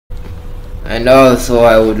And also,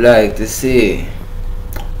 I would like to say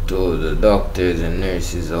to the doctors and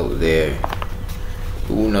nurses out there,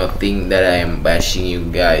 do not think that I am bashing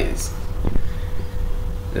you guys.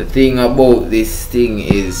 The thing about this thing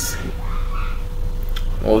is,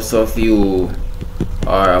 most of you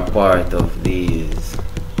are a part of these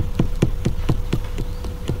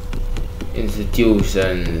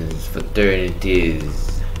institutions,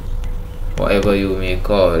 fraternities, whatever you may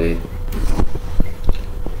call it,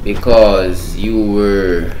 because you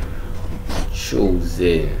were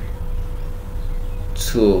chosen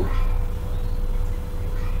to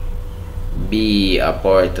be a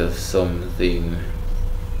part of something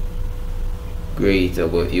greater,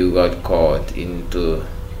 but you got caught into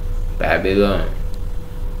Babylon.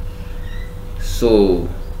 So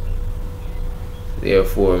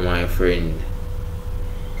therefore, my friend,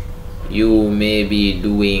 you may be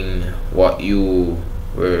doing what you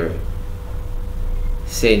were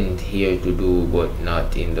sent here to do, but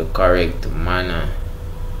not in the correct manner,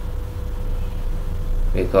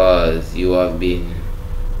 because you have been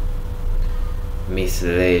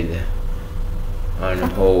misled on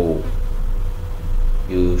how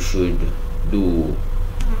you should do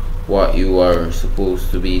what you are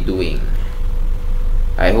supposed to be doing.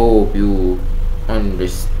 I hope you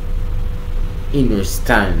understand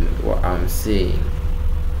what I'm saying.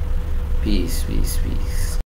 Peace, peace, peace.